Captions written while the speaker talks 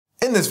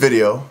In this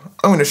video,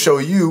 I'm going to show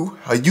you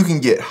how you can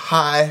get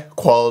high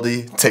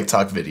quality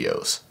TikTok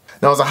videos.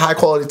 Now, is a high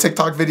quality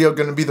TikTok video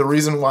going to be the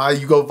reason why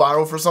you go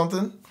viral for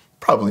something?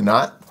 Probably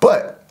not,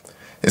 but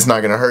it's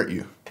not going to hurt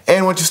you.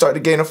 And once you start to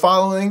gain a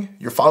following,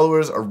 your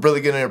followers are really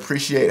going to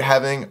appreciate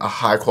having a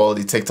high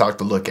quality TikTok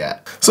to look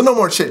at. So no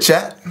more chit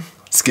chat,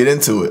 let's get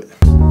into it.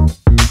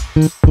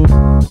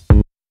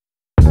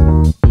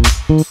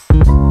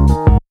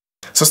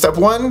 So step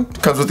one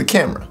comes with the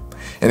camera.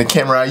 And the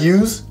camera I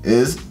use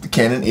is the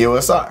Canon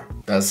EOS R.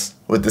 That's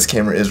what this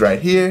camera is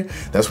right here.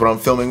 That's what I'm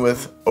filming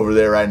with over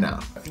there right now.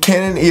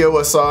 Canon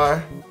EOS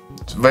R,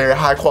 it's a very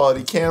high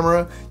quality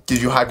camera,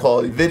 gives you high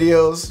quality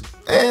videos,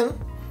 and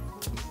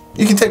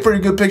you can take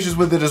pretty good pictures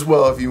with it as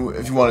well if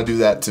you want to do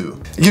that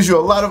too. It gives you a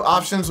lot of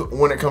options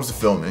when it comes to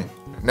filming.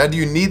 Now, do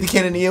you need the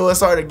Canon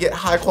EOS R to get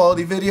high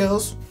quality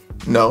videos?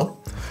 No.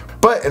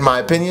 But in my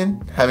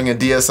opinion, having a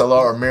DSLR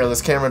or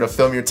mirrorless camera to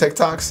film your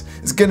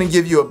TikToks is gonna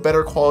give you a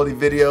better quality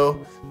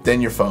video than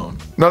your phone.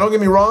 Now, don't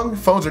get me wrong,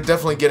 phones are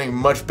definitely getting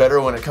much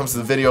better when it comes to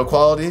the video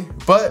quality,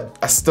 but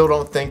I still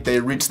don't think they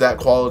reach that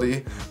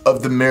quality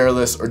of the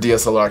mirrorless or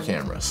DSLR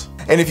cameras.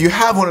 And if you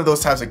have one of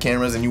those types of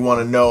cameras and you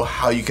wanna know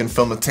how you can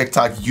film a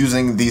TikTok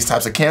using these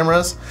types of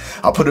cameras,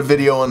 I'll put a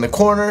video in the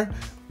corner.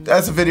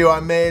 That's a video I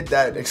made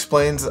that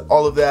explains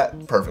all of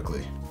that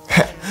perfectly.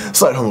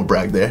 Slight humble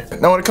brag there.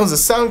 Now when it comes to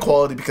sound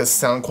quality, because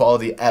sound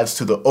quality adds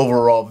to the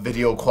overall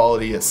video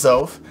quality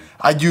itself,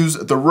 I use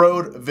the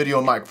Rode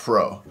VideoMic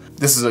Pro.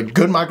 This is a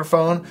good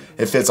microphone.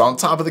 It fits on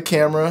top of the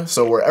camera,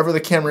 so wherever the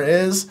camera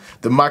is,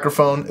 the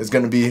microphone is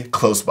gonna be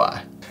close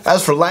by.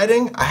 As for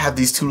lighting, I have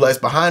these two lights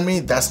behind me.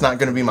 That's not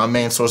gonna be my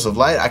main source of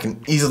light. I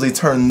can easily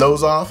turn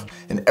those off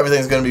and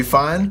everything's gonna be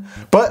fine.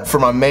 But for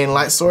my main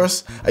light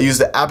source, I use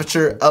the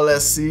Aputure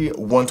LSC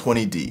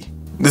 120D.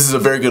 This is a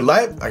very good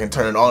light. I can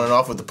turn it on and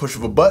off with the push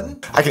of a button.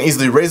 I can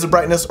easily raise the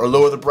brightness or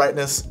lower the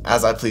brightness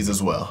as I please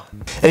as well.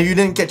 And if you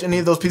didn't catch any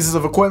of those pieces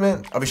of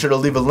equipment, I'll be sure to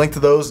leave a link to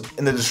those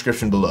in the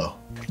description below.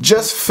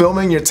 Just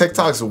filming your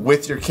TikToks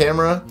with your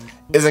camera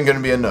isn't gonna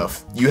be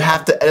enough. You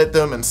have to edit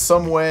them in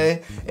some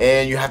way,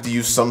 and you have to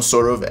use some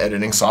sort of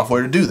editing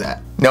software to do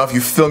that. Now, if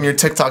you film your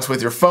TikToks with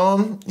your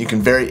phone, you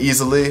can very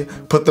easily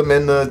put them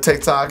in the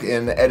TikTok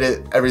and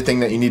edit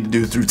everything that you need to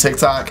do through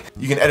TikTok.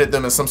 You can edit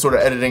them in some sort of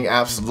editing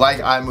apps like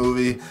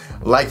iMovie,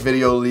 like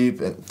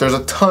Videoleap. There's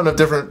a ton of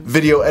different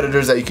video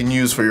editors that you can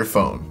use for your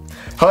phone.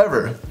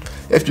 However,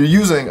 if you're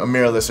using a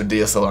mirrorless or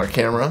DSLR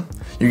camera,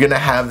 you're gonna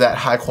have that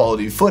high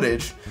quality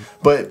footage,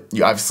 but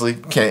you obviously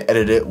can't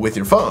edit it with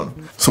your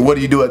phone. So what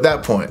do you do at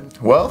that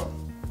point? Well,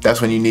 that's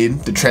when you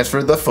need to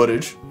transfer the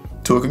footage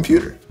to a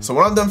computer. So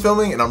when I'm done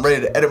filming and I'm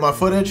ready to edit my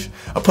footage,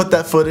 I put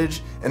that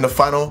footage in the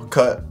Final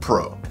Cut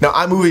Pro. Now,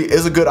 iMovie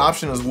is a good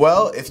option as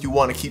well if you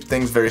want to keep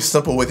things very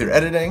simple with your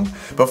editing,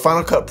 but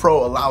Final Cut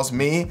Pro allows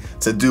me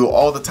to do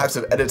all the types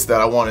of edits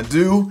that I want to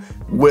do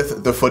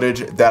with the footage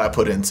that I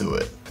put into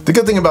it. The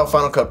good thing about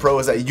Final Cut Pro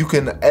is that you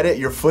can edit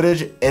your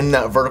footage in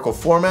that vertical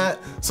format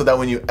so that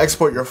when you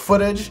export your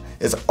footage,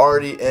 it's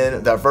already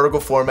in that vertical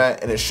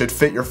format and it should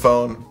fit your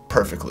phone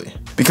perfectly.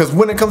 Because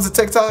when it comes to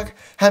TikTok,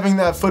 having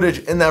that footage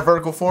in that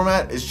vertical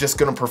format is just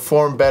gonna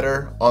perform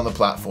better on the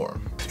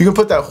platform. You can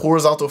put that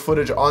horizontal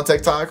footage on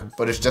TikTok,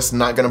 but it's just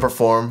not gonna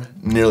perform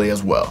nearly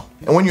as well.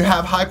 And when you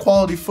have high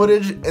quality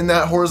footage in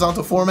that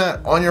horizontal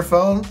format on your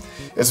phone,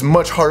 it's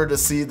much harder to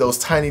see those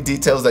tiny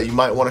details that you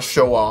might wanna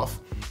show off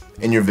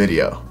in your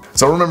video.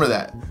 So remember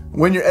that.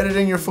 When you're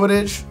editing your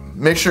footage,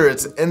 make sure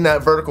it's in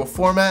that vertical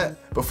format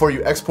before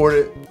you export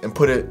it and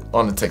put it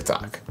on the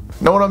TikTok.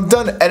 Now when I'm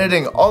done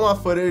editing all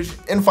my footage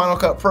in Final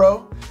Cut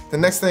Pro, the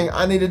next thing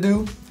I need to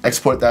do,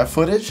 export that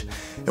footage.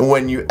 And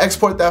when you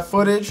export that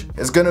footage,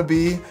 it's gonna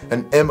be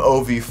an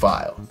MOV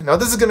file. Now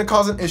this is gonna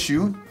cause an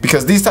issue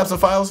because these types of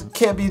files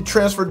can't be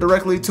transferred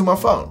directly to my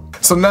phone.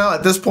 So now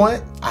at this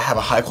point, I have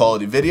a high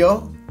quality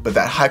video, but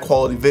that high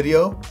quality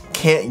video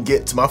can't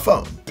get to my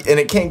phone. And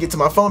it can't get to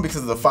my phone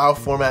because of the file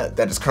format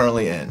that it's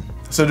currently in.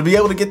 So to be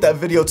able to get that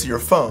video to your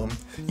phone,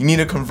 you need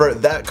to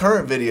convert that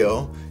current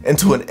video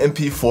into an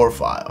MP4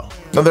 file.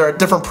 Now there are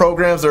different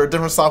programs, there are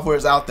different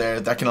softwares out there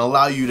that can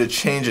allow you to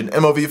change an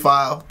MOV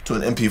file to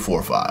an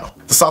MP4 file.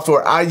 The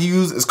software I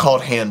use is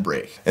called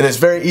Handbrake, and it's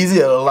very easy.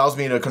 It allows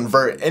me to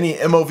convert any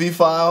MOV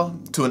file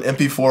to an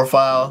MP4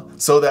 file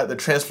so that the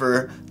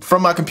transfer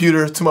from my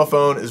computer to my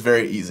phone is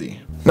very easy.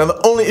 Now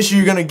the only issue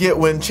you're gonna get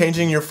when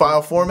changing your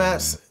file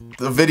formats,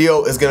 the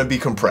video is gonna be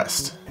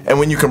compressed. And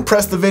when you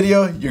compress the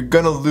video, you're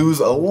gonna lose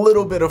a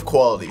little bit of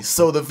quality.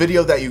 So the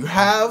video that you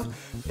have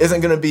isn't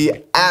gonna be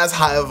as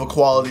high of a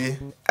quality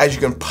as you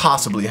can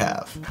possibly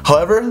have.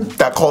 However,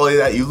 that quality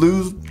that you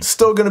lose is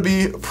still gonna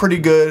be pretty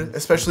good,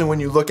 especially when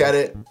you look at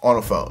it on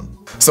a phone.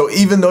 So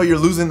even though you're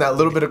losing that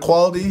little bit of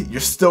quality, you're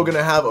still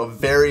gonna have a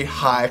very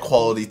high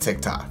quality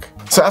TikTok.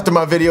 So after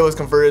my video is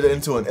converted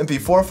into an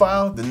MP4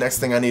 file, the next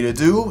thing I need to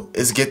do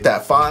is get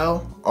that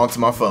file onto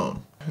my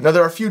phone. Now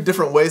there are a few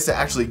different ways to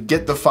actually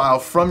get the file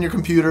from your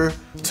computer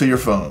to your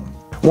phone.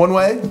 One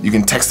way, you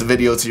can text the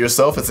video to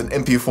yourself. It's an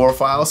MP4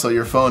 file, so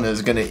your phone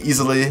is gonna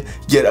easily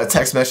get a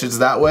text message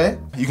that way.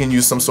 You can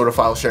use some sort of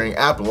file sharing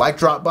app like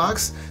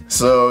Dropbox,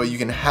 so you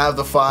can have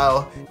the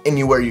file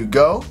anywhere you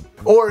go.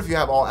 Or if you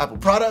have all Apple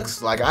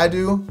products, like I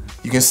do,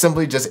 you can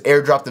simply just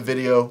airdrop the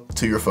video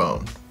to your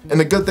phone. And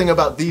the good thing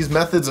about these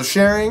methods of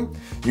sharing,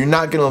 you're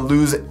not gonna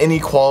lose any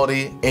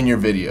quality in your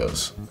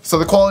videos. So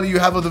the quality you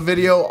have of the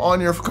video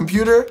on your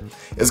computer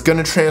is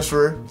gonna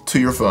transfer to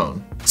your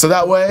phone. So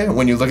that way,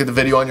 when you look at the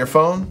video on your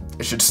phone,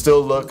 it should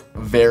still look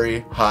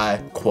very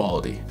high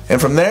quality. And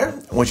from there,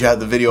 once you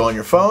have the video on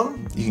your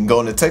phone, you can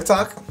go into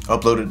TikTok,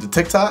 upload it to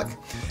TikTok,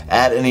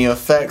 add any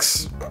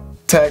effects,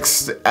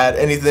 text, add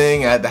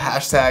anything, add the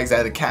hashtags,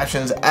 add the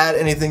captions, add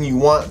anything you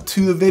want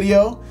to the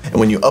video. And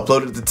when you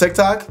upload it to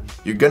TikTok,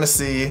 you're gonna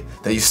see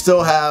that you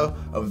still have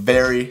a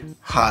very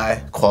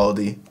high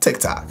quality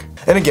TikTok.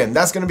 And again,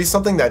 that's gonna be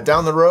something that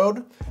down the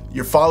road,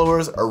 your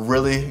followers are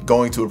really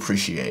going to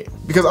appreciate.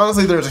 Because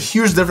honestly, there's a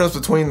huge difference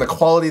between the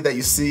quality that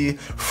you see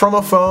from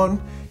a phone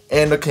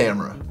and a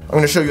camera. I'm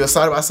gonna show you a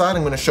side-by-side.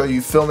 I'm gonna show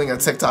you filming a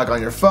TikTok on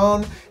your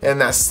phone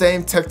and that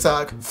same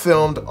TikTok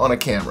filmed on a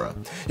camera.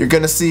 You're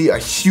gonna see a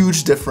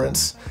huge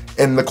difference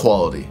in the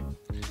quality.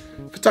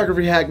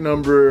 Photography hack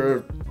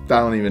number, I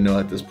don't even know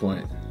at this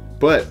point.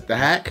 But the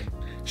hack,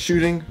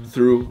 shooting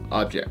through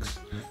objects.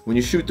 When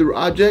you shoot through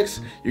objects,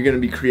 you're gonna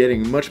be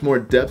creating much more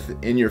depth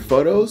in your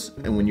photos,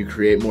 and when you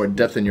create more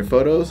depth in your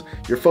photos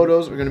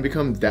are gonna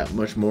become that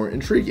much more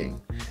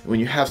intriguing. And when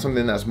you have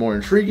something that's more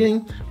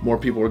intriguing, more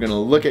people are gonna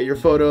look at your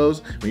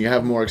photos. When you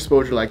have more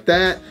exposure like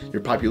that,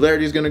 your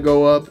popularity is gonna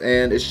go up,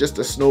 and it's just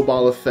a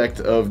snowball effect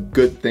of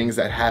good things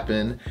that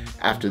happen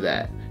after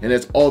that. And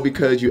it's all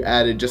because you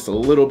added just a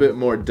little bit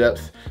more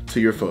depth to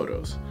your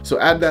photos. So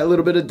add that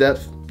little bit of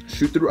depth,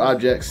 shoot through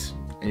objects,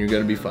 and you're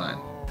gonna be fine.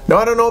 Now,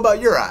 I don't know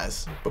about your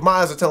eyes, but my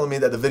eyes are telling me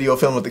that the video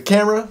filmed with the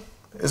camera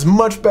is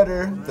much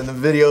better than the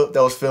video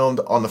that was filmed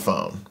on the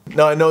phone.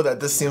 Now, I know that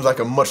this seems like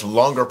a much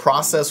longer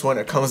process when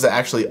it comes to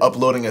actually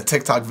uploading a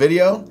TikTok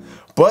video,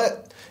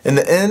 but in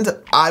the end,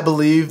 I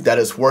believe that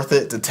it's worth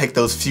it to take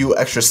those few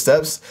extra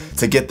steps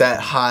to get that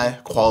high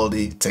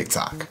quality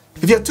TikTok.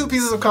 If you have two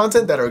pieces of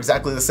content that are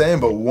exactly the same,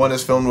 but one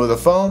is filmed with a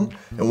phone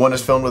and one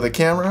is filmed with a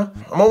camera,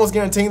 I'm almost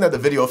guaranteeing that the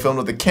video filmed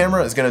with the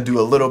camera is gonna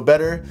do a little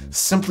better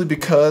simply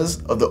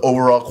because of the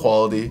overall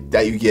quality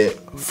that you get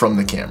from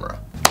the camera.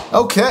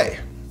 Okay,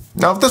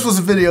 now if this was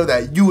a video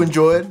that you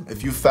enjoyed,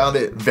 if you found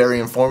it very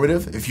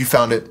informative, if you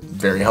found it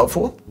very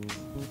helpful,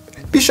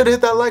 be sure to hit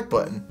that like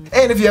button.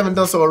 And if you haven't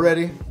done so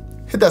already,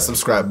 hit that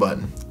subscribe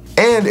button.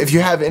 And if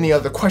you have any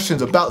other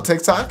questions about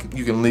TikTok,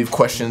 you can leave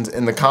questions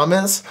in the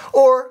comments,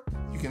 or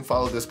you can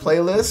follow this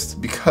playlist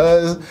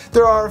because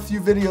there are a few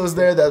videos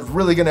there that's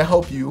really gonna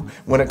help you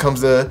when it comes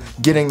to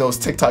getting those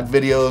TikTok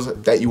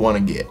videos that you wanna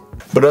get.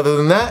 But other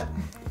than that,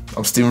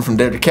 I'm Steven from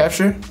Dare to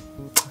Capture.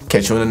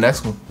 Catch you in the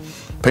next one.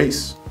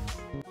 Peace.